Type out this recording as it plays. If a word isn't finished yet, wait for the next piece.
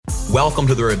Welcome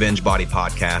to the Revenge Body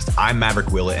Podcast. I'm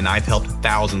Maverick Willett, and I've helped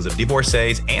thousands of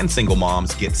divorcees and single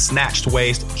moms get snatched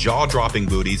waist, jaw-dropping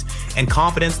booties, and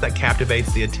confidence that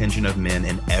captivates the attention of men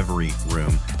in every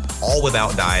room, all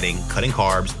without dieting, cutting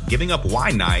carbs, giving up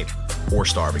wine night, or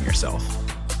starving yourself.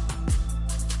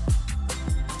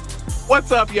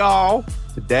 What's up, y'all?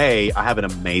 Today, I have an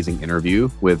amazing interview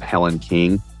with Helen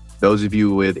King. Those of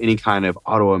you with any kind of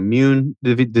autoimmune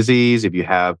disease, if you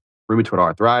have rheumatoid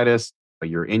arthritis,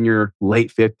 you're in your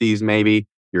late 50s, maybe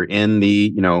you're in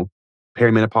the,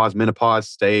 perimenopause, menopause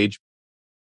stage.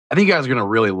 I think you guys are going to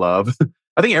really love,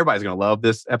 I think everybody's going to love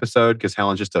this episode because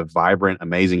Helen's just a vibrant,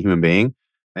 amazing human being.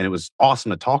 And it was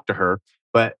awesome to talk to her.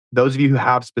 But those of you who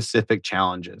have specific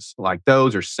challenges like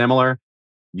those or similar,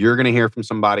 you're going to hear from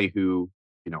somebody who,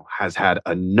 has had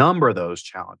a number of those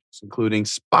challenges, including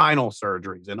spinal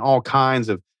surgeries and all kinds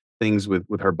of things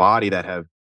with her body that have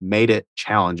made it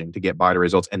challenging to get body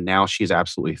results. And now she's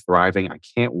absolutely thriving. I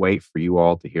can't wait for you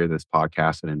all to hear this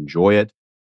podcast and enjoy it.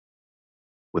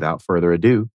 Without further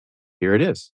ado, here it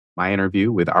is. My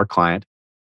interview with our client,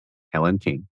 Helen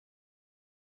King.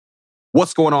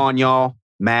 What's going on, y'all?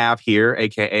 Mav here,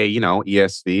 AKA,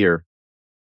 ESV or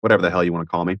whatever the hell you want to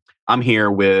call me. I'm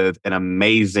here with an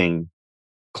amazing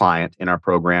client in our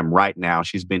program right now.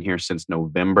 She's been here since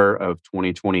November of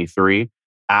 2023,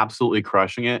 absolutely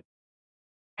crushing it.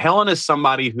 Helen is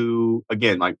somebody who,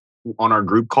 again, like on our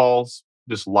group calls,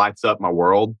 just lights up my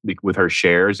world with her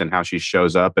shares and how she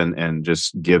shows up and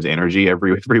just gives energy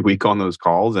every week on those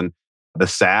calls, and the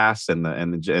sass and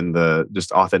the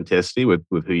just authenticity with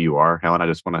who you are, Helen. I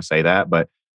just want to say that, but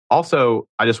also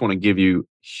I just want to give you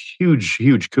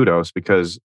huge kudos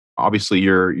because obviously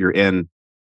you're in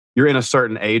a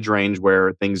certain age range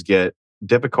where things get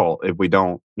difficult if we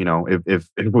don't, if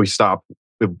we stop.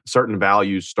 Certain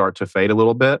values start to fade a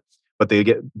little bit, but they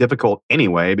get difficult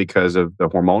anyway because of the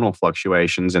hormonal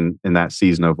fluctuations in that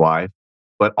season of life.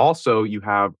 But also you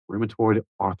have rheumatoid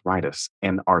arthritis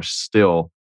and are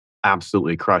still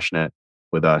absolutely crushing it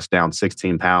with us, down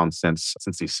 16 pounds since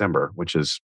December, which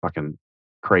is fucking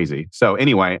crazy. So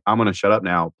anyway, I'm going to shut up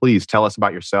now. Please tell us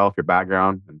about yourself, your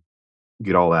background, and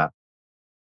get all that.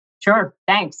 Sure.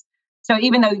 Thanks. So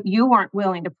even though you weren't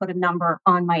willing to put a number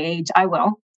on my age, I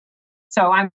will. So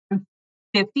I'm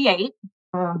 58.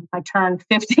 I turned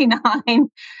 59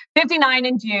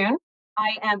 in June.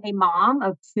 I am a mom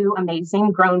of two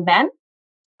amazing grown men.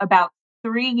 About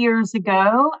 3 years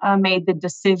ago, I made the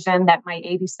decision that my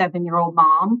 87-year-old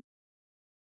mom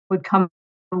would come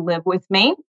live with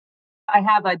me. I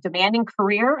have a demanding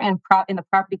career in the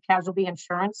property casualty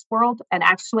insurance world. And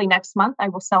actually next month, I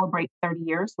will celebrate 30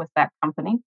 years with that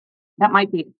company. That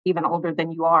might be even older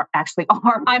than you actually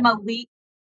are. I'm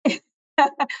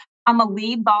a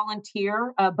lead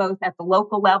volunteer, both at the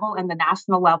local level and the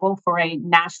national level for a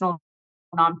national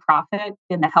nonprofit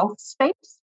in the health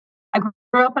space. I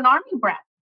grew up an Army brat.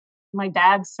 My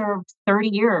dad served 30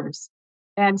 years.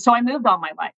 And so I moved all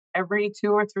my life. Every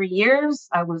 2 or 3 years,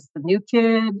 I was the new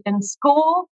kid in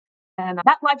school. And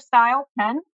that lifestyle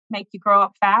can make you grow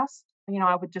up fast.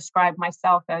 I would describe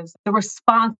myself as the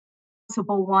responsible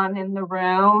one in the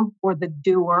room, or the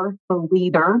doer, the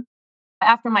leader.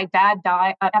 After my dad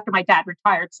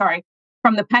retired,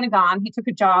 from the Pentagon, he took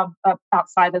a job up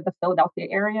outside of the Philadelphia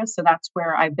area. So that's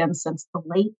where I've been since the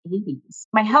late 80s.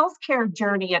 My healthcare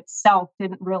journey itself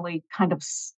didn't really kind of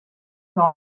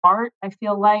start, I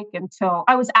feel like, until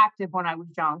I was active when I was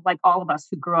young, like all of us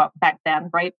who grew up back then,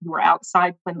 right? We were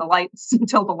outside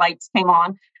until the lights came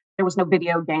on. There was no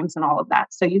video games and all of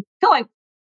that. So you feel like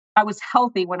I was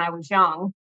healthy when I was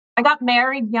young. I got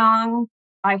married young.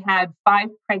 I had 5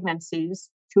 pregnancies,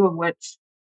 2 of which,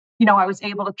 I was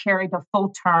able to carry the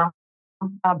full term,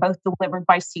 both delivered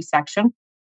by C-section.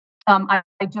 I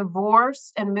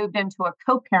divorced and moved into a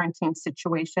co-parenting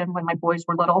situation when my boys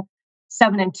were little,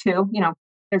 7 and 2.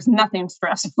 There's nothing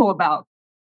stressful about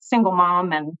single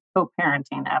mom and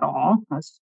co-parenting at all,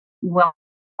 as you well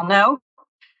know.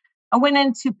 I went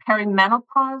into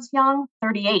perimenopause young,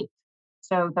 38.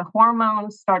 So the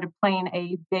hormones started playing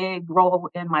a big role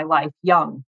in my life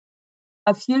young.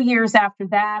 A few years after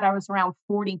that, I was around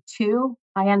 42.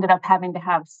 I ended up having to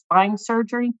have spine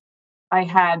surgery. I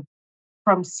had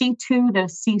from C2 to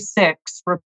C6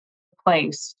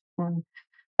 replaced. And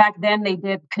back then they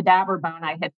did cadaver bone.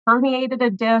 I had herniated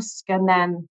a disc and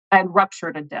then I had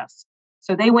ruptured a disc.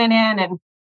 So they went in and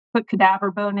put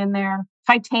cadaver bone in there,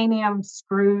 titanium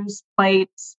screws,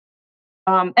 plates.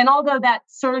 And although that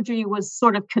surgery was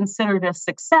sort of considered a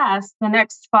success, the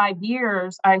next 5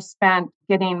 years I spent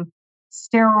getting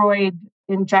steroid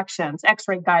injections,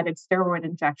 X-ray guided steroid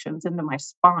injections into my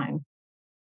spine.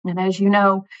 And as you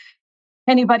know,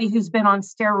 Anybody who's been on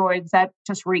steroids, that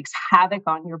just wreaks havoc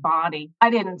on your body. I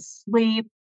didn't sleep,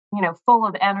 full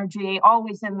of energy,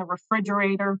 always in the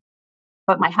refrigerator,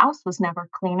 but my house was never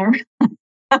cleaner.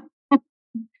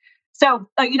 So,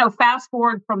 fast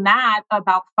forward from that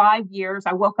about 5 years,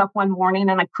 I woke up one morning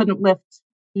and I couldn't lift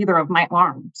either of my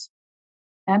arms.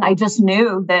 And I just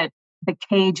knew that the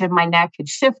cage in my neck had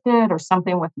shifted or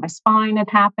something with my spine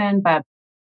had happened, but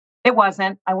it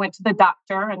wasn't. I went to the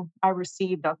doctor and I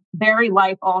received a very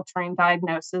life altering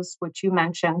diagnosis, which you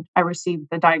mentioned. I received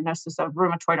the diagnosis of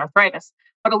rheumatoid arthritis.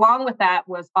 But along with that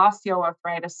was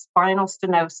osteoarthritis, spinal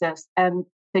stenosis, and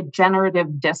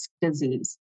degenerative disc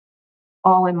disease,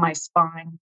 all in my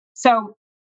spine. So,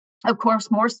 of course,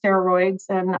 more steroids.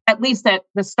 And at least at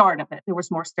the start of it, there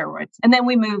was more steroids. And then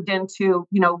we moved into,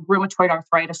 rheumatoid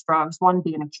arthritis drugs, one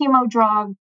being a chemo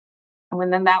drug. And when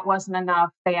then that wasn't enough,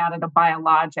 they added a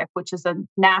biologic, which is a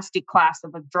nasty class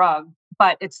of a drug,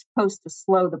 but it's supposed to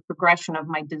slow the progression of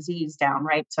my disease down,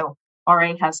 right? So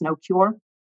RA has no cure.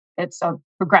 It's a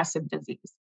progressive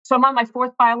disease. So I'm on my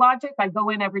fourth biologic. I go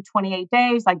in every 28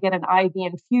 days. I get an IV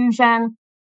infusion,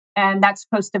 and that's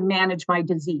supposed to manage my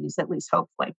disease, at least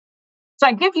hopefully. So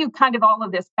I give you kind of all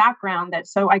of this background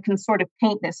so I can sort of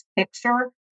paint this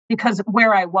picture because of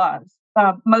where I was.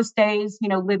 Most days,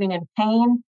 living in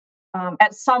pain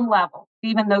at some level,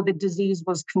 even though the disease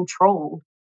was controlled.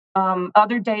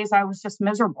 Other days I was just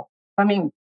miserable. I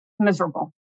mean,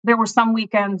 miserable. There were some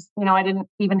weekends, I didn't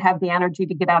even have the energy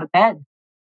to get out of bed.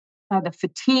 The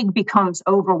fatigue becomes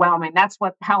overwhelming. That's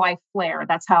how I flare.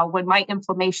 That's how, when my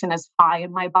inflammation is high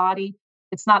in my body,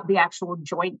 it's not the actual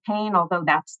joint pain, although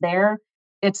that's there.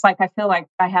 It's like I feel like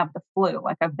I have the flu,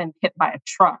 like I've been hit by a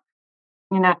truck.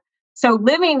 So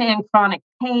living in chronic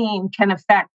pain can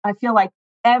affect, I feel like,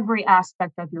 every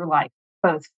aspect of your life,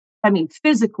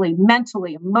 physically,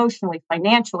 mentally, emotionally,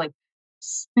 financially,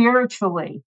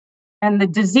 spiritually. And the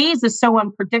disease is so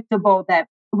unpredictable that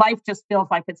life just feels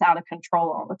like it's out of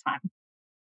control all the time.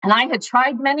 And I had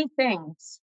tried many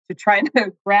things to try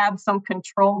to grab some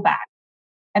control back,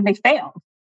 and they failed.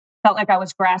 Felt like I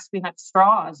was grasping at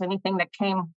straws, anything that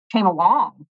came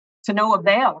along, to no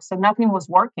avail. So nothing was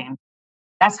working.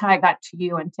 That's how I got to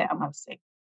you and to MOC.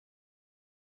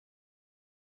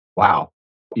 Wow.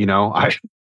 I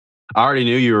already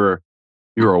knew you were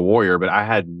a warrior, but I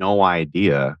had no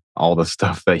idea all the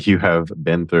stuff that you have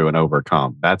been through and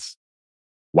overcome. That's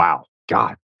wow.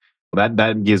 God. Well,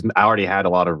 that gives me, I already had a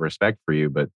lot of respect for you,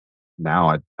 but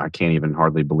now I can't even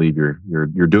hardly believe you're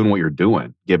doing what you're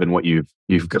doing, given what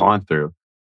you've gone through.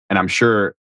 And I'm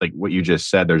sure, like what you just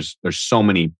said, there's so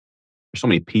many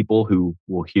people who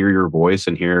will hear your voice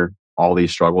and hear all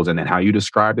these struggles and then how you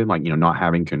described it, like, not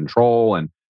having control and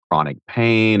chronic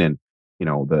pain and,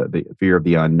 the fear of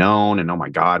the unknown and, oh my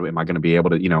God, am I going to be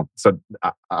able to, so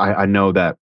I know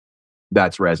that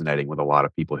that's resonating with a lot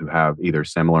of people who have either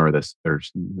similar or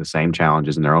the same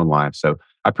challenges in their own lives. So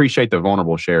I appreciate the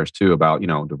vulnerable shares too about,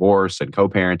 divorce and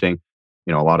co-parenting.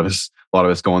 A lot of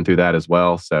us going through that as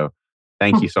well. So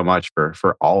thank you so much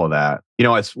for all of that.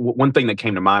 It's one thing that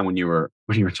came to mind when you were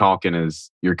talking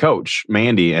is your coach,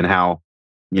 Mandy, and how,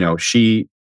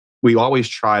 we always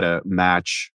try to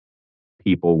match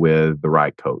people with the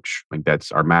right coach. Like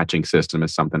that's our matching system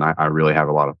is something I really have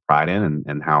a lot of pride in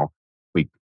and how we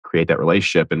create that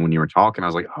relationship. And when you were talking, I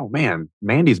was like, oh man,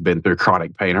 Mandy's been through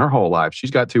chronic pain her whole life.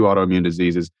 She's got 2 autoimmune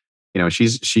diseases.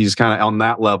 She's kind of on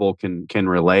that level can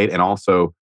relate. And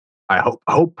also I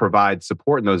hope provide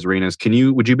support in those arenas.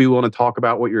 Would you be willing to talk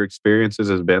about what your experiences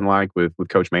has been like with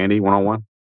Coach Mandy one-on-one?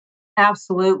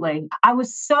 Absolutely. I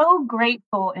was so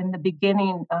grateful in the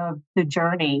beginning of the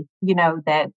journey,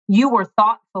 that you were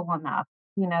thoughtful enough,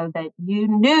 that you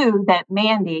knew that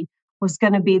Mandy was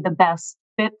going to be the best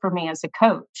fit for me as a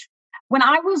coach. When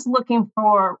I was looking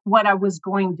for what I was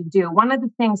going to do, one of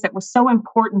the things that was so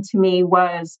important to me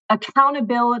was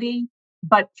accountability,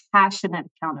 but passionate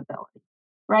accountability,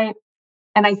 right?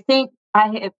 And I think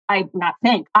I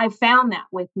found that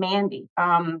with Mandy.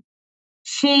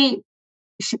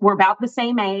 We're about the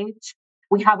same age.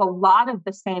 We have a lot of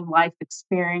the same life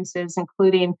experiences,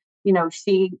 including,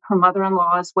 her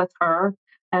mother-in-law is with her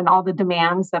and all the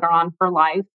demands that are on her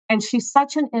life. And she's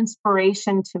such an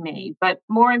inspiration to me. But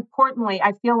more importantly,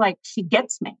 I feel like she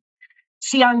gets me.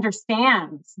 She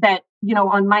understands that,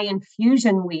 on my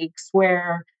infusion weeks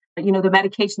where, the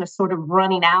medication is sort of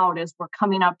running out as we're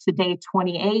coming up to day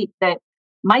 28, that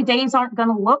my days aren't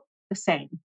going to look the same.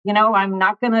 I'm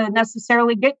not going to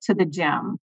necessarily get to the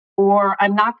gym, or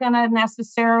I'm not going to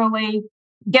necessarily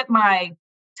get my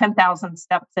 10,000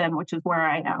 steps in, which is where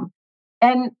I am.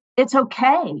 And it's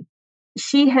okay.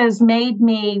 She has made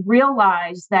me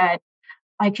realize that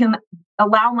I can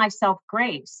allow myself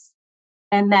grace,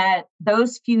 and that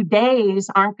those few days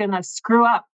aren't going to screw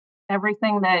up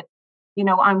everything that,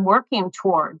 I'm working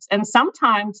towards. And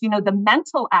sometimes, the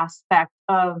mental aspect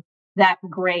of that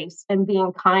grace and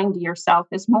being kind to yourself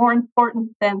is more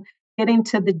important than getting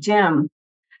to the gym.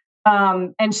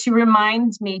 And she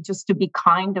reminds me just to be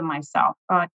kind to myself.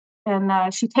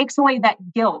 And she takes away that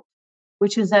guilt,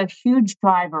 which is a huge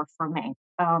driver for me.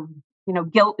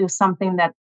 Guilt is something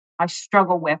that I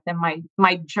struggle with in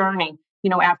my journey.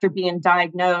 After being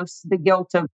diagnosed, the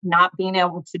guilt of not being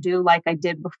able to do like I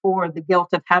did before, the guilt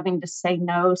of having to say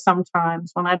no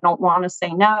sometimes when I don't want to say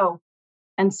no.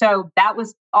 And so that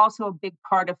was also a big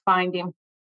part of finding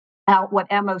out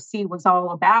what MOC was all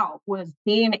about, was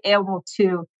being able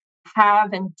to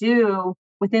have and do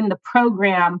within the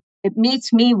program. It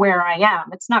meets me where I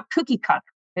am. It's not cookie cutter.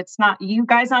 It's not, you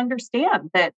guys understand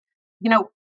that,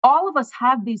 all of us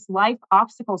have these life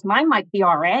obstacles. Mine might be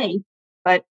RA,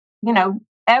 but,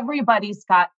 everybody's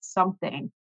got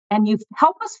something. And you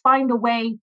help us find a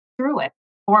way through it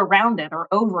or around it or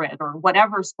over it or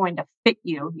whatever's going to fit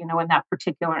you, in that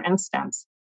particular instance.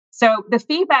 So the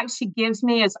feedback she gives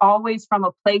me is always from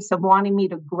a place of wanting me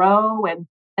to grow and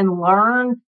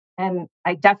learn. And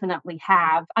I definitely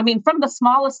have. I mean, from the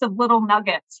smallest of little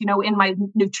nuggets, in my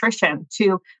nutrition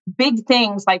to big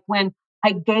things like when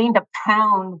I gained a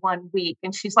pound one week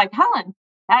and she's like, Helen,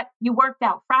 that you worked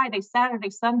out Friday, Saturday,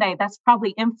 Sunday, that's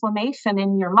probably inflammation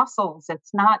in your muscles.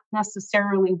 It's not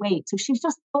necessarily weight. So she's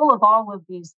just full of all of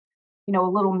these,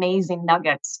 little amazing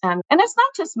nuggets. And it's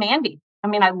not just Mandy. I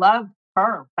mean, I love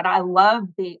her, but I love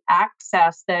the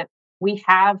access that we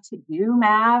have to you,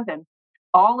 Mav, and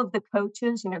all of the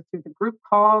coaches, through the group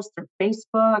calls, through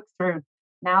Facebook, through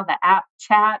now the app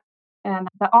chat, and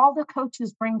all the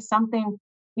coaches bring something,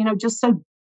 just so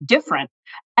different,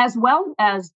 as well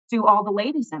as do all the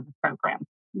ladies in the program.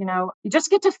 You just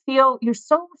get to feel you're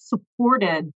so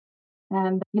supported.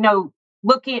 And,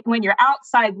 looking when you're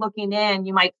outside looking in,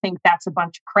 you might think that's a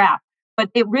bunch of crap, but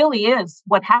it really is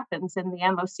what happens in the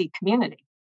MOC community.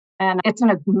 And it's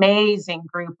an amazing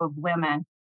group of women.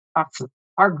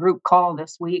 Our group call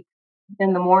this week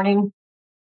in the morning,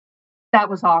 that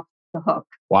was off the hook.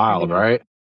 Wild, right?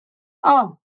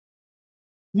 Oh,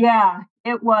 yeah,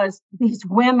 it was. These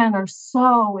women are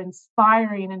so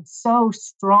inspiring and so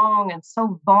strong and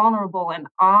so vulnerable and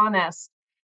honest.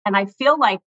 And I feel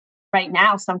like right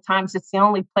now, sometimes it's the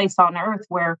only place on earth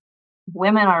where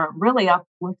women are really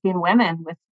uplifting women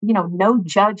with, no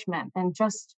judgment and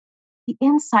just the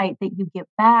insight that you get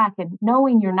back and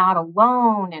knowing you're not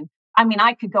alone. And I mean,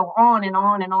 I could go on and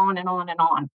on and on and on and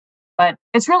on, but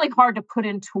it's really hard to put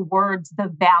into words the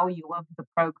value of the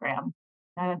program.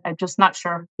 I'm just not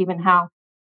sure even how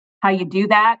you do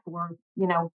that or,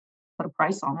 put a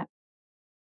price on it.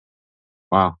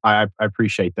 Wow. I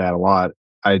appreciate that a lot.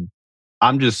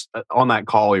 I'm just on that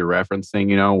call you're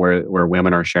referencing, where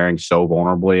women are sharing so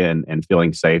vulnerably and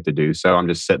feeling safe to do so. I'm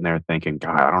just sitting there thinking,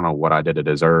 God, I don't know what I did to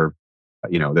deserve,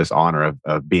 this honor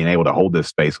of being able to hold this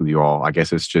space with you all. I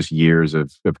guess it's just years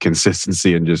of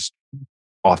consistency and just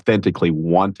authentically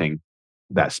wanting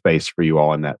that space for you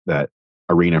all and that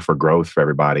arena for growth for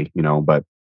everybody, but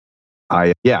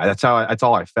that's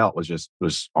all I felt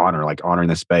was honor, like honoring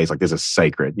this space. Like this is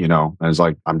sacred, I was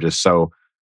like, I'm just so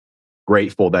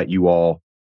grateful that you all,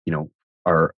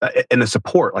 are and the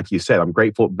support, like you said, I'm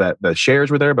grateful that the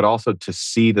shares were there, but also to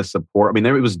see the support. I mean,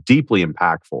 it was deeply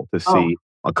impactful to see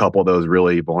a couple of those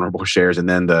really vulnerable shares. And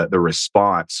then the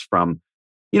response from,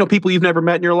 people you've never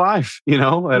met in your life, that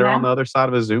are on the other side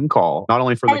of a Zoom call, not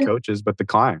only for the coaches, but the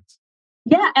clients.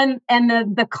 Yeah. And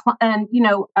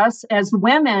us as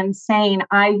women saying,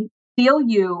 I feel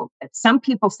you. Some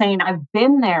people saying, I've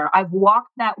been there. I've walked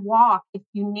that walk. If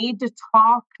you need to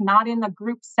talk, not in a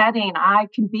group setting, I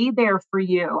can be there for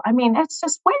you. I mean, it's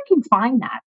just, where do you find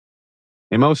that?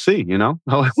 MOC,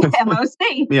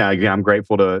 MOC. Yeah, I'm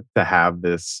grateful to have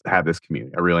this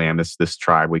community. I really am. This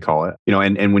tribe, we call it.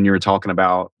 And when you were talking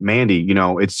about Mandy,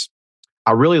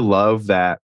 I really love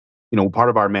that. Part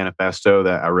of our manifesto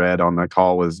that I read on the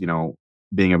call was,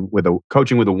 being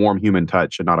coaching with a warm human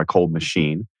touch and not a cold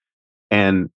machine.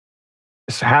 And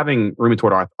having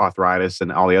rheumatoid arthritis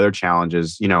and all the other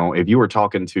challenges, if you were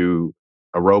talking to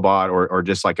a robot or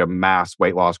just like a mass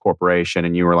weight loss corporation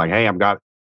and you were like, hey, I've got,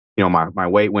 my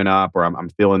weight went up or I'm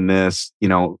feeling this,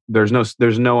 there's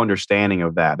no understanding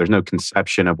of that. There's no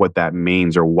conception of what that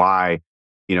means or why,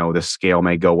 the scale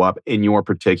may go up in your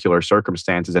particular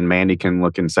circumstances. And Mandy can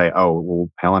look and say, oh, well,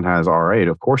 Helen has RA.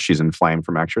 Of course she's inflamed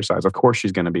from exercise. Of course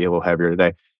she's going to be a little heavier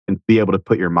today, and be able to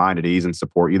put your mind at ease and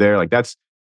support you there. Like that's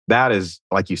that is,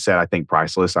 like you said, I think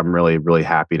priceless. I'm really, really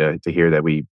happy to hear that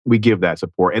we give that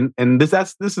support. And this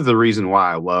is the reason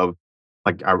why I love,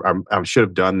 like, I should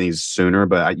have done these sooner,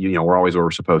 but we're always where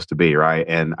we're supposed to be, right?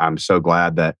 And I'm so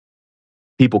glad that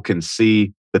people can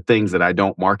see the things that I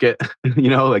don't market,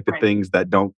 like the Right. things that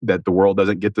the world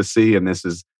doesn't get to see. And this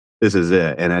is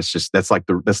it. And that's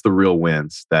the real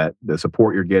wins, that the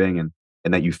support you're getting,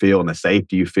 and that you feel, and the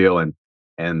safety you feel, and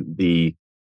the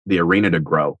arena to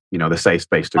grow, the safe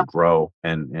space to grow.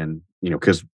 And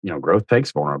because, growth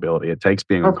takes vulnerability. It takes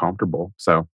being Of uncomfortable.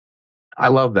 So I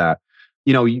love that.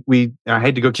 I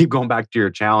hate to keep going back to your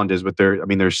challenges, but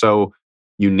they're so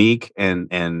unique,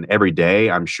 and every day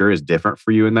I'm sure is different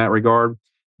for you in that regard.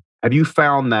 Have you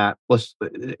found that,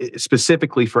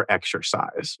 specifically for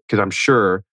exercise? Because I'm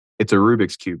sure it's a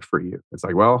Rubik's cube for you. It's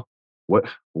like, well,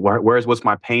 what's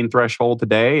my pain threshold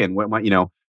today, and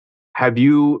have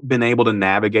you been able to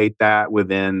navigate that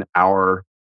within our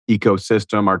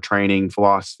ecosystem, our training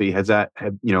philosophy?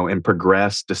 And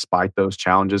progressed despite those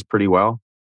challenges pretty well?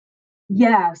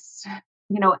 Yes,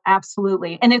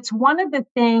 absolutely. And it's one of the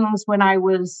things when I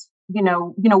was,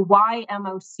 why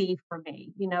MOC for me?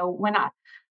 When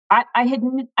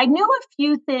I knew a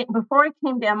few things before I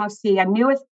came to MOC. I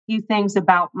knew a few things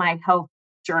about my health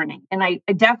journey, and I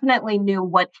definitely knew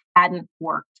what hadn't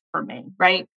worked for me,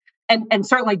 right? And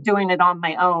certainly doing it on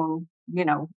my own,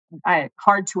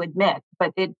 hard to admit,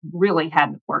 but it really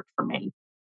hadn't worked for me.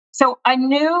 So I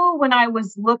knew when I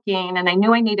was looking, and I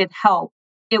knew I needed help,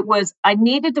 I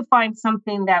needed to find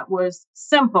something that was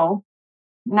simple.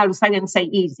 Notice I didn't say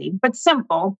easy, but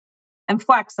simple and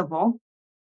flexible.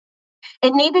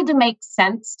 It needed to make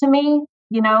sense to me.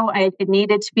 It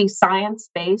needed to be science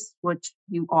based, which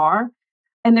you are.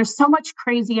 And there's so much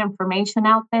crazy information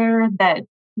out there that,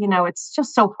 it's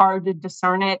just so hard to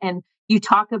discern it. And you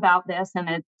talk about this, and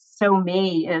it's so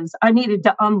me is I needed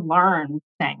to unlearn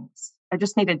things. I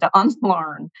just needed to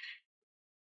unlearn.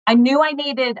 I knew I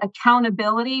needed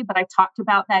accountability, but I talked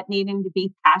about that needing to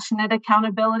be passionate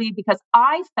accountability, because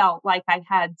I felt like I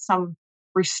had some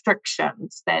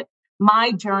restrictions, that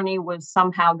my journey was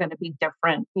somehow going to be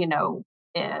different,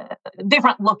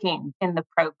 different looking in the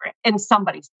program, in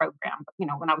somebody's program,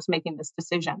 when I was making this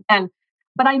decision.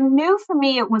 But I knew for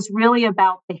me, it was really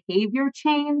about behavior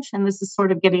change. And this is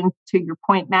sort of getting to your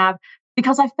point, Mav,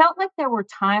 because I felt like there were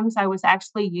times I was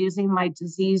actually using my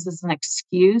disease as an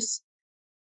excuse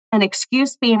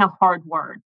being a hard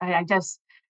word.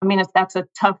 That's a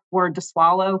tough word to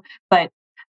swallow, but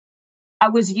I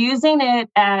was using it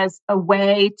as a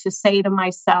way to say to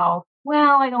myself,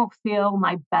 well, I don't feel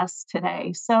my best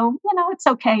today. So, it's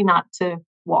okay not to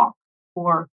walk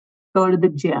or go to the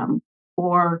gym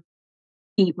or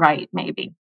eat right,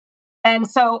 maybe. And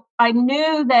so I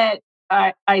knew that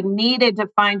I needed to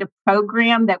find a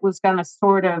program that was going to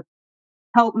sort of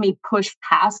help me push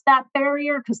past that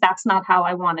barrier, because that's not how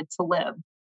I wanted to live.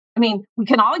 We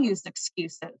can all use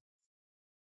excuses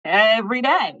every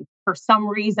day for some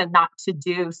reason not to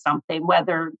do something,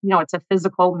 whether, it's a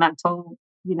physical, mental,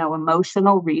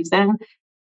 emotional reason.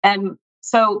 And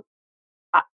so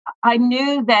I, I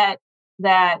knew that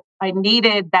I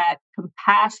needed that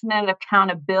compassionate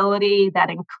accountability, that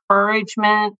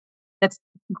encouragement that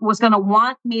was going to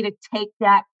want me to take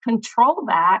that control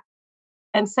back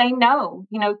and say no.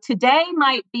 Today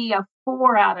might be a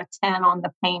 4 out of 10 on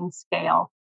the pain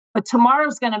scale, but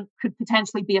tomorrow's could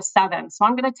potentially be a 7. So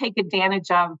I'm going to take advantage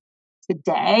of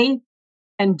today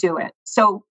and do it.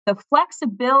 So the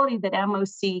flexibility that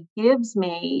MOC gives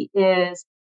me is,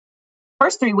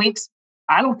 first 3 weeks,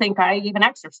 I don't think I even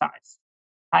exercised.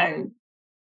 And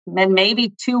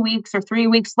maybe 2 weeks or 3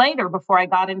 weeks later before I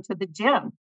got into the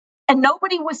gym. And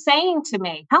nobody was saying to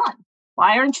me, Helen,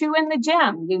 why aren't you in the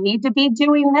gym? You need to be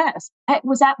doing this. It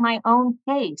was at my own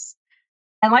pace.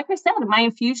 And like I said, in my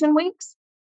infusion weeks,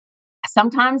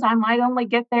 sometimes I might only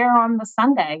get there on the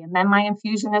Sunday, and then my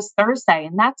infusion is Thursday,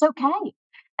 and that's okay.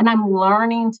 And I'm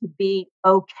learning to be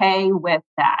okay with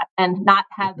that and not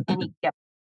have any guilt.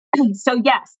 So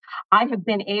yes, I have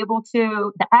been able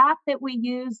to, the app that we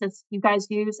use, as you guys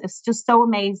use, is just so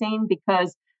amazing,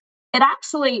 because it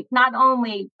actually not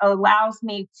only allows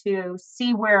me to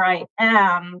see where I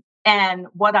am and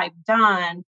what I've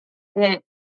done, it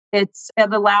it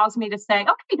allows me to say,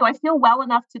 okay, do I feel well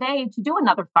enough today to do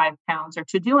another 5 pounds or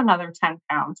to do another 10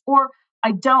 pounds? Or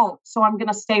I don't. So I'm going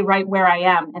to stay right where I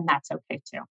am. And that's okay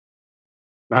too.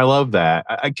 I love that.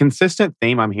 A consistent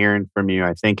theme I'm hearing from you,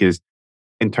 I think, is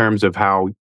in terms of how,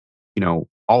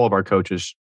 all of our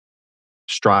coaches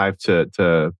strive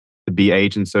to be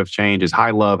agents of change, is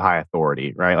high love, high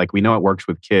authority, right? Like, we know it works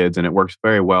with kids, and it works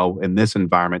very well in this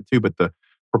environment too. But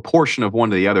proportion of one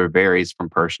to the other varies from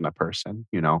person to person,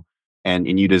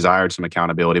 and you desired some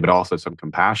accountability, but also some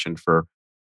compassion for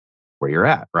where you're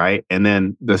at, right? And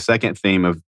then the second theme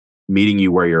of meeting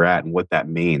you where you're at and what that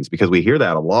means, because we hear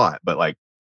that a lot, but like,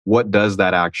 what does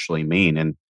that actually mean?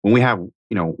 And when we have,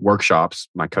 workshops,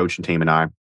 my coaching team and I,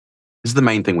 this is the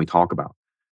main thing we talk about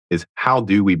is how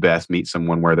do we best meet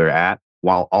someone where they're at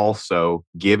while also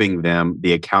giving them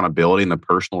the accountability and the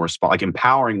personal response, like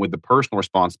empowering with the personal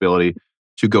responsibility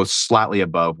to go slightly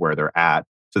above where they're at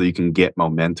so that you can get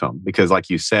momentum. Because like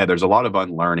you said, there's a lot of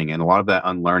unlearning, and a lot of that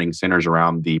unlearning centers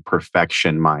around the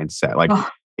perfection mindset. Like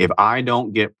if I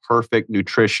don't get perfect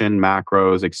nutrition,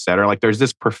 macros, et cetera, like there's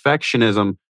this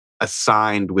perfectionism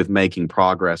assigned with making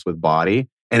progress with body.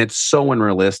 And it's so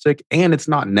unrealistic and it's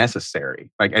not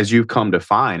necessary. Like as you've come to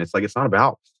find, it's like, it's not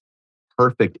about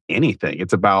perfect anything.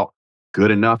 It's about good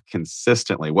enough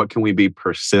consistently. What can we be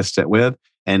persistent with?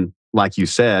 And like you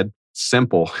said,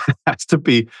 simple has to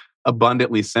be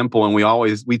abundantly simple. And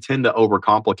we tend to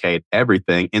overcomplicate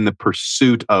everything in the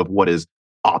pursuit of what is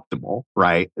optimal,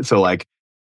 right? So like,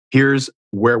 here's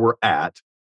where we're at.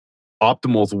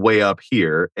 Optimal's way up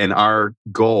here. And our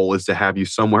goal is to have you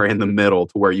somewhere in the middle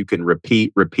to where you can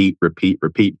repeat for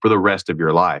the rest of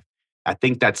your life. I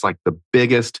think that's like the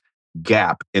biggest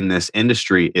gap in this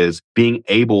industry is being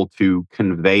able to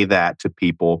convey that to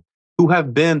people who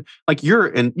have been like, you're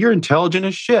intelligent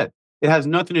as shit. It has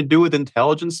nothing to do with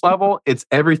intelligence level. It's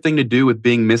everything to do with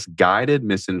being misguided,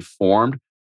 misinformed,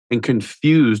 and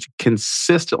confused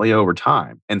consistently over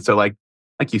time. And so like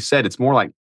you said, it's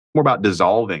more about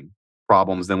dissolving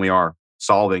problems than we are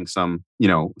solving some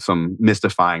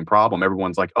mystifying problem.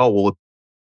 Everyone's like, oh, well,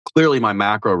 clearly my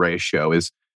macro ratio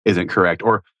isn't correct,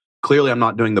 or clearly I'm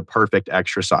not doing the perfect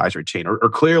exercise routine, or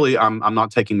clearly I'm not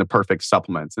taking the perfect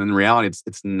supplements. And in reality,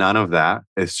 it's none of that.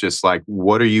 It's just like,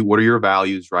 what are your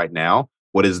values right now?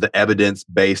 What is the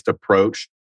evidence-based approach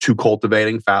to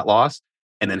cultivating fat loss?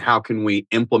 And then how can we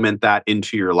implement that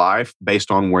into your life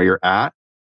based on where you're at?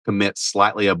 Commit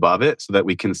slightly above it so that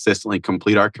we consistently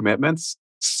complete our commitments,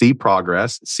 see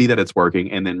progress, see that it's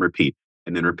working, and then repeat,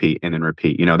 and then repeat, and then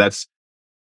repeat. That's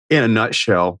in a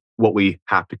nutshell what we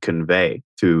have to convey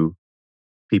to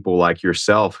people like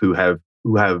yourself who have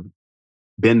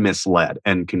been misled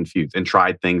and confused and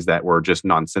tried things that were just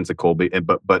nonsensical,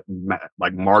 but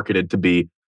like marketed to be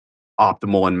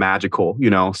optimal and magical.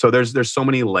 So there's so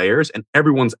many layers, and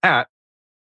everyone's at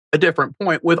a different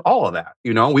point with all of that.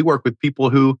 We work with people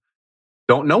who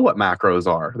don't know what macros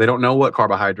are. They don't know what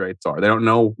carbohydrates are. They don't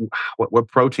know what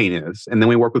protein is. And then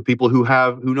we work with people who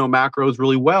know macros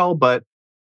really well, but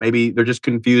maybe they're just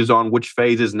confused on which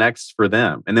phase is next for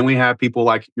them. And then we have people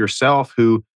like yourself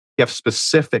who have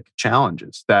specific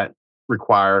challenges that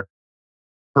require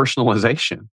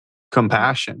personalization,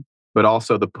 compassion, but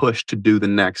also the push to do the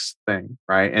next thing,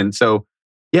 right? And so,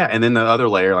 yeah. And then the other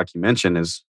layer, like you mentioned,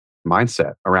 is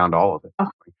mindset around all of it.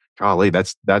 Golly,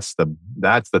 that's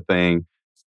the thing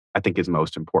I think is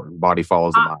most important. Body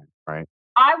follows the mind, right?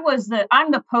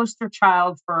 I'm the poster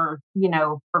child for,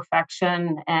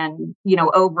 perfection and,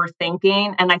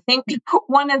 overthinking. And I think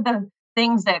one of the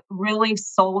things that really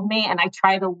sold me, and I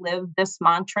try to live this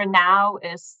mantra now,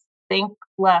 is think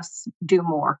less, do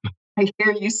more. I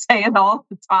hear you say it all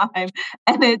the time.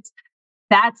 And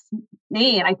that's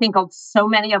me. And I think so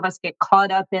many of us get caught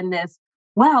up in this.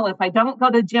 Well, if I don't go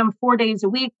to gym 4 days a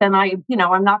week, then I'm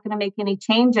not going to make any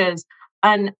changes.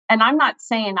 And I'm not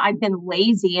saying I've been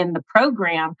lazy in the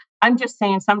program. I'm just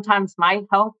saying sometimes my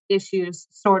health issues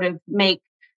sort of make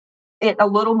it a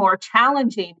little more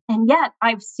challenging. And yet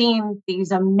I've seen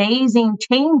these amazing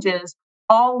changes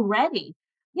already.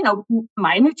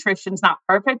 My nutrition's not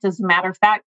perfect. As a matter of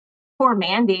fact, poor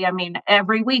Mandy, I mean,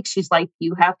 every week she's like,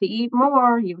 you have to eat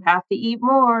more, you have to eat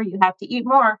more, you have to eat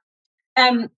more.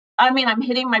 And I mean, I'm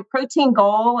hitting my protein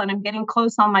goal and I'm getting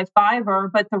close on my fiber,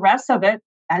 but the rest of it,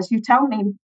 as you tell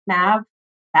me, Nav,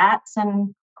 fats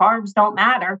and carbs don't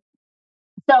matter.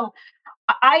 So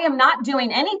I am not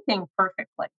doing anything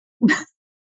perfectly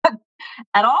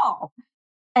at all.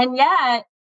 And yet,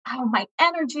 my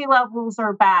energy levels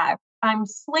are back. I'm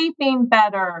sleeping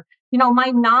better.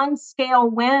 My non-scale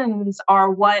wins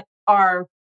are what are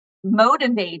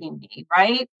motivating me,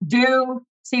 right? Do,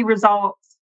 see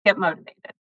results, get motivated.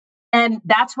 And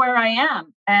that's where I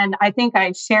am. And I think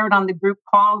I shared on the group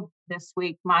call this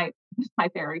week, my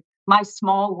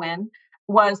small win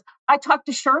was I talked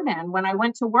to Sherman when I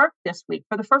went to work this week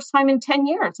for the first time in 10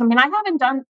 years. I mean, I haven't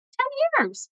done 10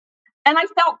 years. And I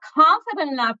felt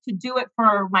confident enough to do it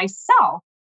for myself.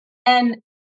 And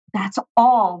that's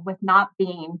all with not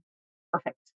being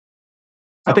perfect.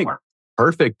 So I think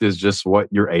perfect is just what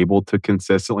you're able to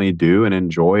consistently do and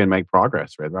enjoy and make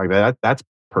progress, right? Like that's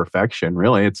perfection,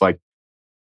 really. It's like,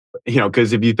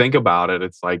 because if you think about it,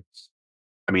 it's like,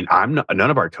 I mean,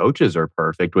 none of our coaches are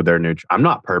perfect with their I'm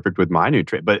not perfect with my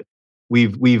nutrient, but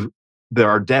we've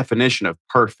our definition of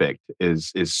perfect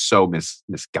is so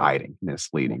misguiding,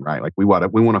 misleading, right? Like we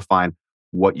want to find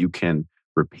what you can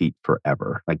repeat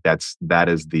forever. Like that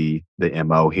is the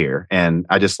MO here. And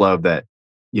I just love that,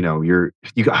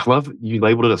 I love you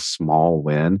labeled it a small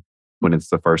win when it's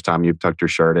the first time you've tucked your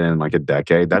shirt in like a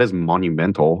decade. That is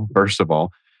monumental, first of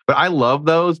all. But I love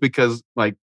those because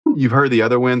like you've heard the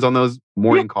other wins on those Yeah,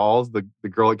 morning calls. The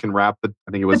girl that can wrap I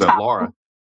think it the was towel. Laura.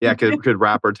 Yeah, could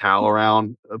wrap her towel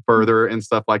around further and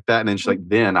stuff like that. And then she's like,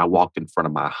 then I walked in front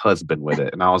of my husband with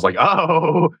it. And I was like,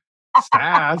 oh,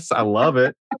 sass. I love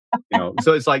it.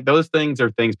 So it's like those things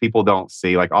are things people don't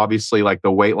see. Like obviously, like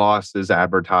the weight loss is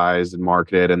advertised and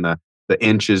marketed and the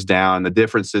inches down, the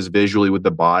differences visually with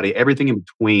the body, everything in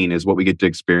between is what we get to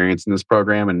experience in this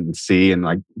program and see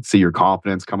your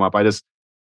confidence come up.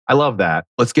 I love that.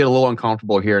 Let's get a little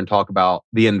uncomfortable here and talk about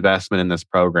the investment in this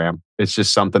program. It's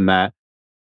just something that,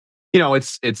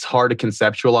 it's hard to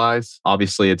conceptualize.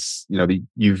 Obviously, it's,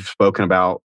 you've spoken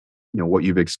about, what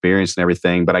you've experienced and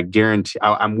everything, but I guarantee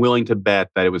I'm willing to bet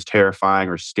that it was terrifying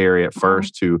or scary at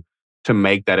first to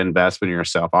make that investment in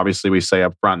yourself. Obviously, we say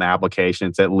up front in the application,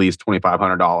 it's at least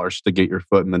 $2,500 to get your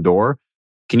foot in the door.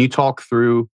 Can you talk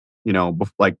through,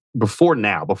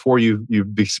 before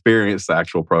you've experienced the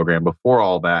actual program, before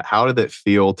all that, how did it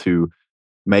feel to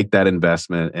make that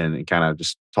investment and kind of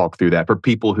just talk through that for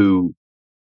people who,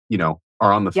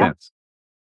 are on the Yeah, fence?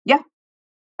 yeah.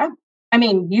 I, I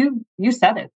mean, you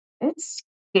said it. It's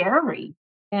scary,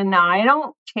 and I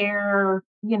don't care,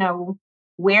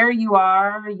 where you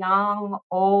are, young,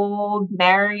 old,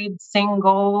 married,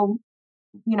 single.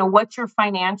 What your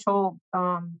financial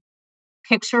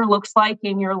picture looks like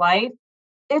in your life.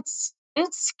 It's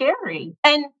scary,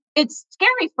 and it's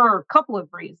scary for a couple of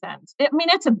reasons. I mean,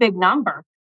 it's a big number,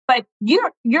 but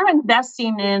you're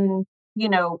investing in,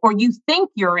 or you think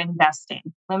you're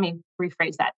investing. Let me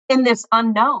rephrase that, in this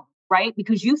unknown, right?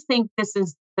 Because you think this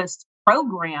is this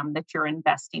program that you're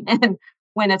investing in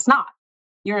when it's not.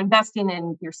 You're investing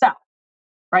in yourself,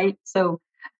 right? So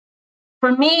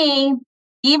for me,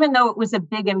 even though it was a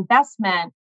big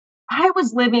investment, I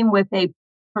was living with a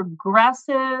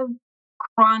progressive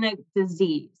chronic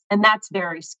disease, and that's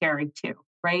very scary too,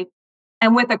 right?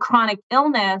 And with a chronic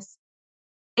illness,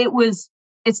 it was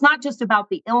it's not just about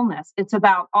the illness, it's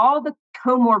about all the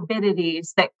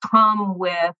comorbidities that come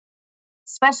with,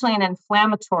 especially an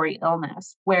inflammatory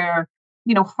illness where,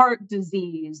 heart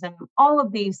disease and all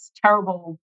of these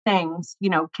terrible things,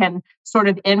 can sort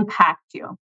of impact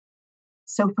you.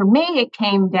 So for me, it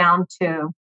came down to,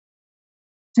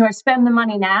 do I spend the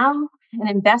money now and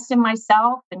invest in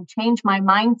myself and change my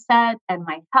mindset and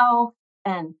my health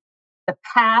and the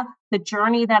path, the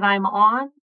journey that I'm on?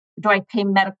 Or do I pay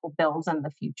medical bills in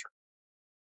the future?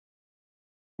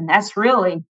 And that's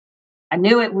really, I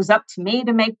knew it was up to me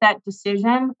to make that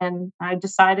decision. And I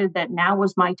decided that now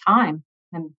was my time.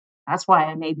 And that's why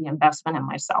I made the investment in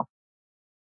myself.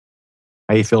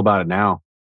 How you feel about it now?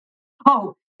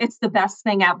 Oh, it's the best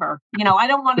thing ever. I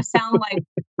don't want to sound like,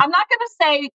 I'm not going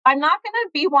to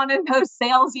be one of those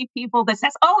salesy people that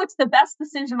says, oh, it's the best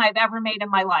decision I've ever made in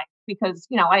my life because,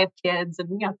 I have kids and,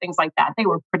 things like that. They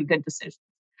were pretty good decisions.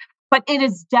 But it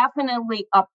is definitely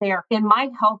up there in my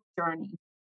health journey.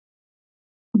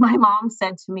 My mom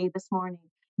said to me this morning,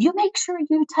 you make sure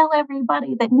you tell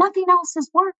everybody that nothing else has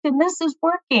worked and this is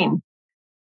working.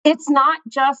 It's not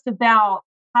just about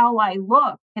how I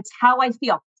look, it's how I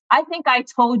feel. I think I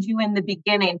told you in the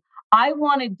beginning, I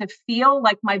wanted to feel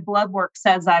like my blood work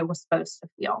says I was supposed to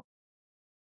feel.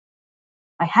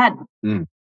 I hadn't. Mm.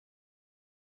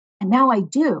 And now I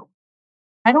do.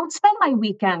 I don't spend my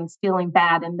weekends feeling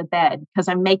bad in the bed because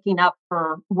I'm making up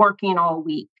for working all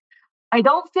week. I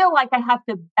don't feel like I have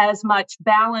to as much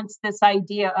balance this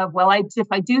idea of, well, if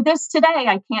I do this today,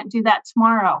 I can't do that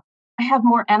tomorrow. I have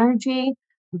more energy.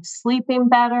 I'm sleeping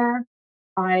better.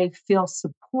 I feel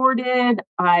supported.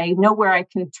 I know where I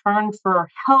can turn for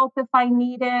help if I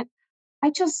need it.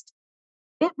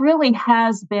 It really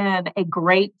has been a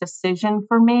great decision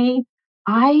for me.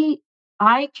 I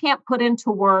I can't put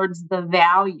into words the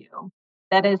value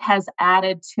that it has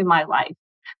added to my life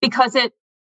because it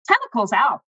tentacles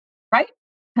out, right?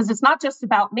 Because it's not just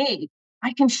about me.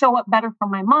 I can show up better for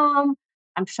my mom.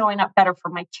 I'm showing up better for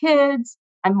my kids.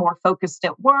 I'm more focused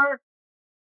at work.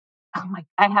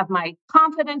 I have my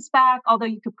confidence back. Although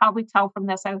you could probably tell from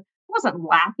this, I wasn't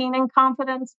lacking in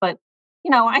confidence, but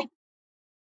I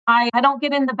I don't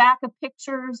get in the back of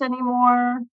pictures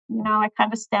anymore. I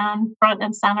kind of stand front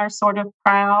and center, sort of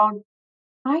proud.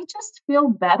 I just feel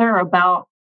better about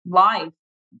life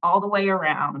all the way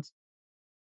around.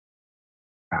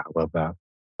 I love that.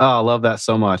 Oh, I love that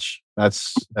so much.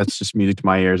 That's just music to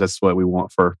my ears. That's what we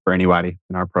want for anybody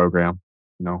in our program.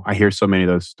 I hear so many of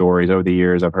those stories over the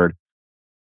years. I've heard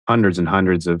hundreds and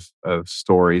hundreds of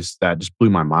stories that just blew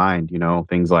my mind.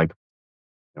 Things like,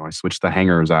 I switched the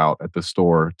hangers out at the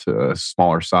store to a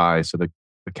smaller size so the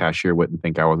cashier wouldn't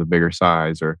think I was a bigger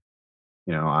size. Or,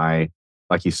 I,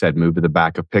 like you said, moved to the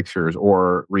back of pictures.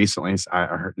 Or recently, I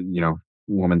heard, a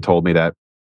woman told me that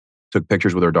took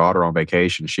pictures with her daughter on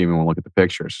vacation. She didn't even want to look at the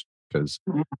pictures because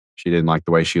Mhm. she didn't like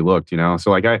the way she looked.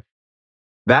 So like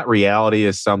that reality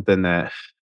is something that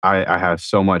I have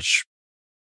so much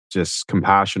just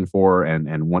compassion for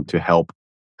and want to help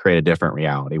create a different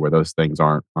reality where those things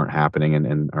aren't happening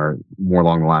and are more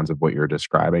along the lines of what you're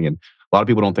describing. And a lot of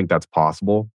people don't think that's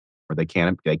possible or they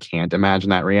can't imagine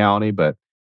that reality. But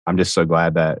I'm just so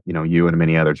glad that, you and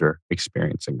many others are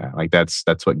experiencing that. Like that's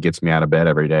what gets me out of bed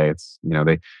every day. It's,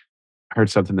 I heard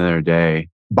something the other day.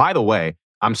 By the way,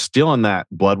 I'm still in that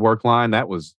blood work line. That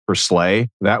was for Slay.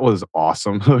 That was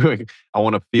awesome. I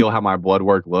want to feel how my blood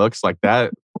work looks like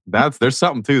that. There's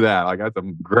something to that. Like that's a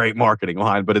great marketing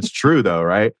line, but it's true though,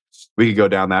 right? We could go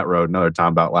down that road another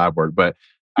time about lab work. But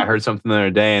I heard something the other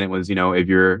day, and it was, if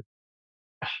you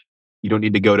don't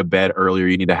need to go to bed earlier,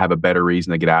 you need to have a better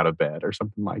reason to get out of bed or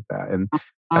something like that. And that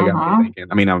got me Uh-huh. thinking.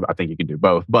 I mean, I think you can do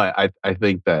both, but I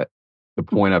think that the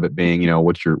point of it being,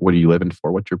 what are you living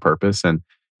for? What's your purpose? And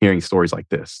hearing stories like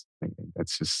this,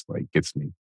 that's just like gets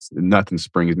me. Nothing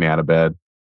springs me out of bed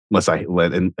unless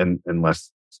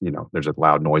unless there's a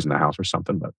loud noise in the house or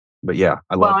something. But yeah,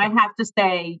 I Well, love I that. have to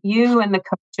say, you and the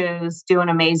coaches do an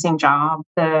amazing job.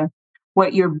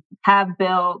 What you have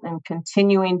built and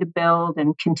continuing to build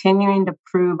and continuing to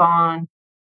prove on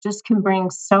just can bring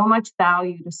so much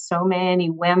value to so many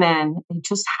women. They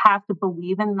just have to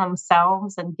believe in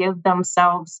themselves and give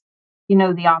themselves,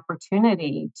 the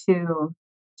opportunity to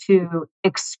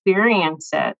experience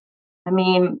it. I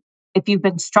mean, if you've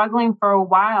been struggling for a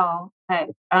while, I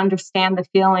understand the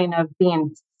feeling of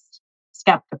being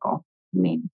skeptical. I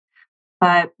mean,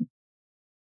 but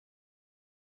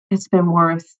it's been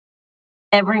worth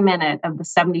every minute of the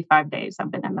 75 days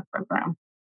I've been in the program.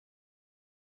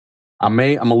 I'm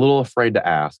a little afraid to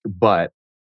ask, but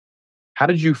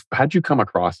how'd you come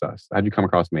across us? How'd you come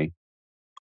across me?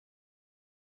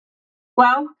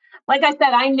 Well, like I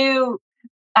said, I knew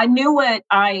what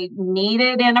I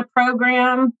needed in a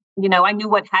program. I knew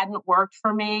what hadn't worked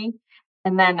for me.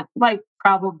 And then, like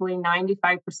probably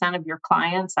 95% of your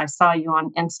clients, I saw you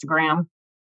on Instagram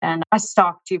and I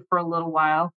stalked you for a little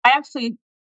while.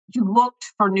 You looked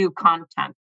for new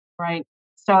content, right?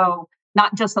 So,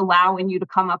 not just allowing you to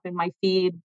come up in my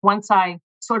feed. Once I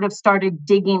sort of started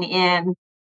digging in,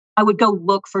 I would go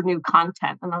look for new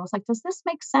content. And I was like, does this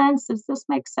make sense? Does this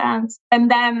make sense? And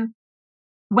then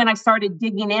when I started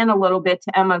digging in a little bit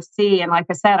to MOC, and like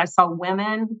I said, I saw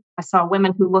women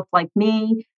who looked like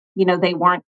me. They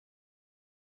weren't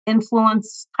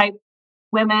influence type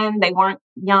women. They weren't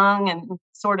young and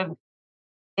sort of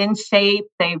in shape.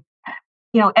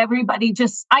 Everybody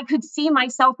just, I could see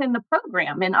myself in the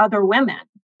program in other women.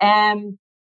 And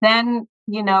then,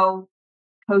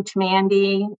 Coach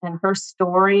Mandy and her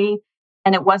story.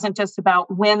 And it wasn't just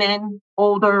about women,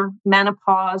 older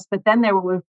menopause, but then there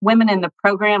were women in the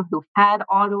program who had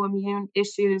autoimmune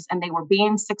issues and they were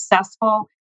being successful.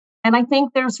 And I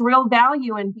think there's real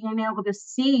value in being able to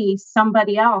see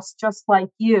somebody else just like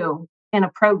you in a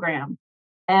program.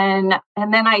 And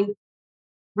then I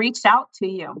reached out to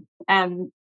you.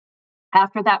 And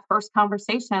after that first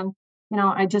conversation,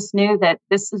 I just knew that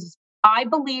I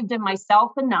believed in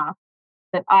myself enough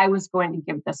that I was going to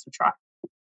give this a try.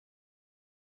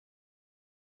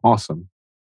 Awesome.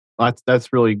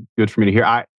 That's really good for me to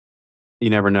hear. You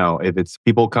never know if it's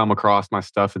people come across my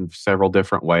stuff in several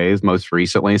different ways. Most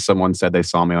recently, someone said they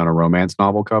saw me on a romance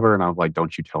novel cover, and I was like,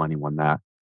 "Don't you tell anyone that.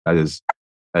 That is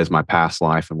that is my past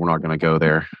life, and we're not going to go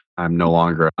there. I'm no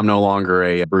longer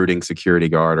a brooding security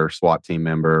guard or SWAT team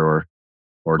member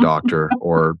or doctor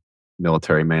or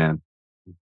military man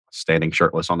standing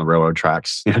shirtless on the railroad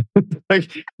tracks.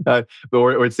 Like,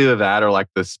 or it's either that or like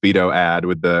the Speedo ad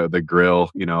with the grill.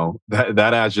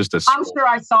 That ad's just a I'm scroll. sure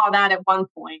I saw that at one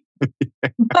point.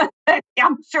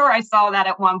 I'm sure I saw that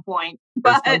at one point.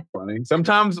 It's so But funny.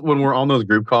 Sometimes when we're on those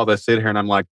group calls, I sit here and I'm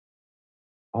like,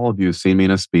 all of you have seen me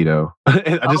in a Speedo.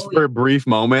 And I just oh, for a brief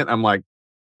moment, I'm like,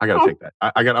 I got to take that.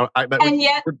 I got that. and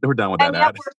yet We're done with that and yet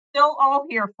ad. we're still all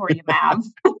here for you, Mav.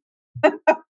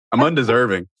 I'm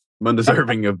undeserving. I'm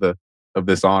undeserving of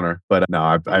this honor. But no,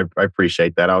 I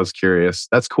appreciate that. I was curious.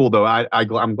 That's cool though.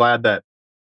 I'm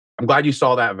glad you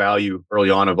saw that value early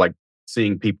on of like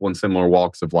seeing people in similar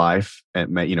walks of life and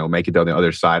make it to the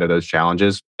other side of those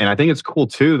challenges. And I think it's cool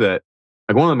too that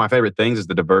like one of my favorite things is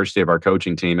the diversity of our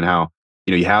coaching team and how,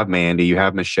 you have Mandy, you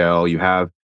have Michelle,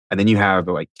 and then you have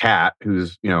like Kat,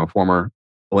 who's, a former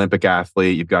Olympic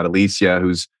athlete. You've got Alicia,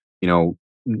 who's,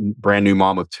 brand new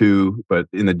mom of 2, but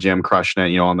in the gym crushing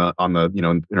it, on the,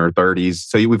 in her 30s.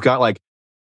 So we've got like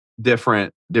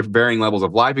different varying levels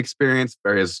of life experience,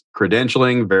 various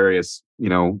credentialing, various,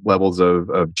 levels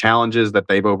of challenges that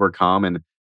they've overcome. And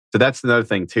so that's another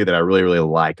thing too, that I really, really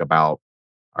like about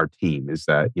our team is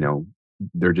that,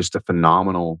 they're just a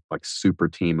phenomenal, like super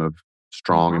team of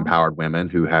strong, empowered women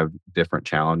who have different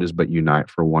challenges, but unite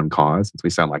for one cause.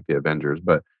 We sound like the Avengers,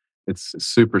 but it's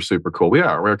super, super cool. We're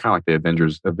kind of like the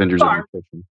Avengers of nutrition.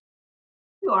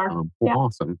 You are.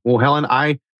 Awesome. Well, Helen,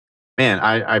 I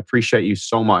appreciate you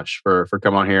so much for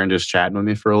coming on here and just chatting with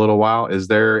me for a little while. Is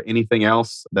there anything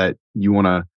else that you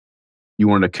want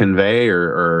to convey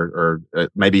or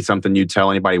maybe something you'd tell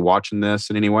anybody watching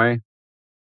this in any way?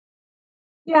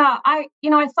 Yeah, I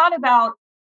thought about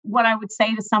what I would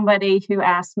say to somebody who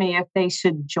asked me if they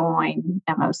should join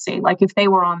MOC, like if they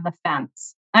were on the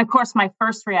fence. And of course, my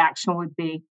first reaction would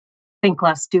be, think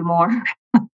less, do more.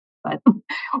 But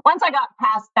once I got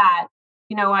past that,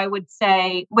 I would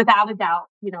say without a doubt,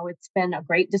 it's been a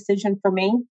great decision for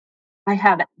me. I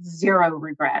have 0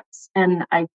 regrets. And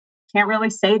I can't really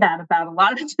say that about a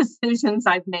lot of decisions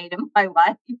I've made in my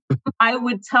life. I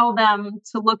would tell them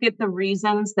to look at the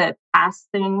reasons that past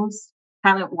things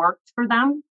haven't worked for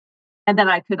them. And that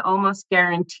I could almost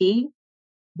guarantee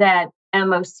that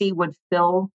MOC would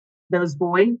fill those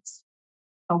voids,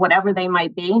 or whatever they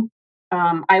might be.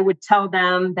 I would tell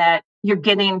them that you're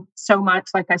getting so much,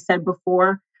 like I said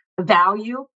before,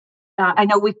 value. I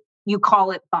know you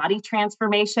call it body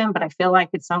transformation, but I feel like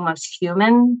it's almost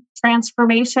human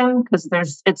transformation because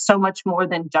it's so much more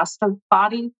than just a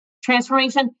body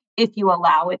transformation. If you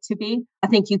allow it to be, I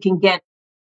think you can get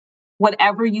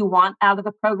whatever you want out of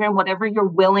the program, whatever you're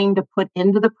willing to put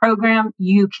into the program,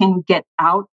 you can get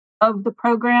out of the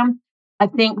program. I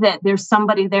think that there's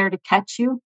somebody there to catch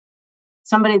you,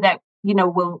 somebody that,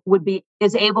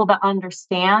 is able to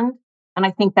understand. And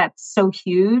I think that's so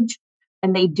huge.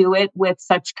 And they do it with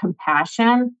such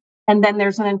compassion. And then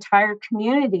there's an entire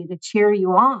community to cheer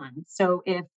you on. So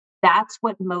if that's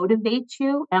what motivates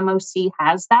you, MOC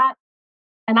has that.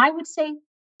 And I would say,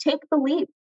 take the leap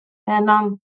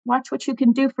and watch what you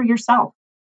can do for yourself,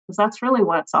 because that's really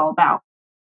what it's all about.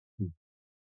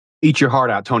 Eat your heart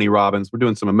out, Tony Robbins. We're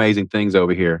doing some amazing things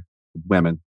over here,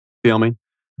 women. Feel me?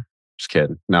 Just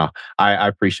kidding. No, I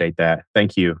appreciate that.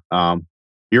 Thank you.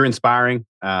 You're inspiring.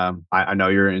 I know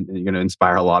you're going to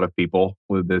inspire a lot of people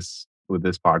with this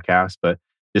podcast, but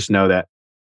just know that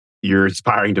you're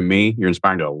inspiring to me. You're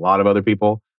inspiring to a lot of other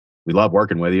people. We love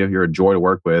working with you. You're a joy to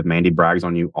work with. Mandy brags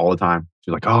on you all the time.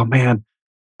 She's like, "Oh man,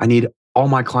 I need all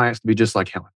my clients to be just like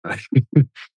Helen."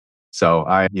 So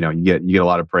you get a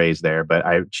lot of praise there, but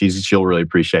she'll really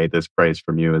appreciate this praise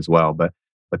from you as well. But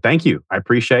thank you. I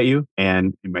appreciate you.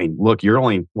 And I mean, look, you're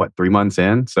only 3 months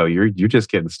in, so you're just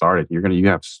getting started. You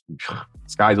have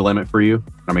sky's the limit for you.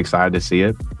 I'm excited to see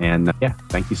it. And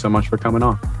thank you so much for coming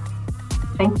on.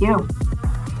 Thank you.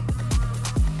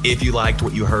 If you liked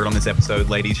what you heard on this episode,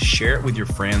 ladies, share it with your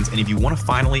friends. And if you want to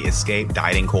finally escape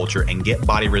dieting culture and get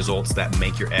body results that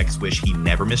make your ex wish he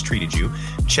never mistreated you,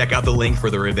 check out the link for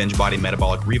the Revenge Body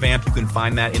Metabolic Revamp. You can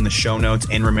find that in the show notes.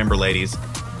 And remember, ladies,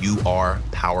 you are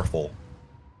powerful.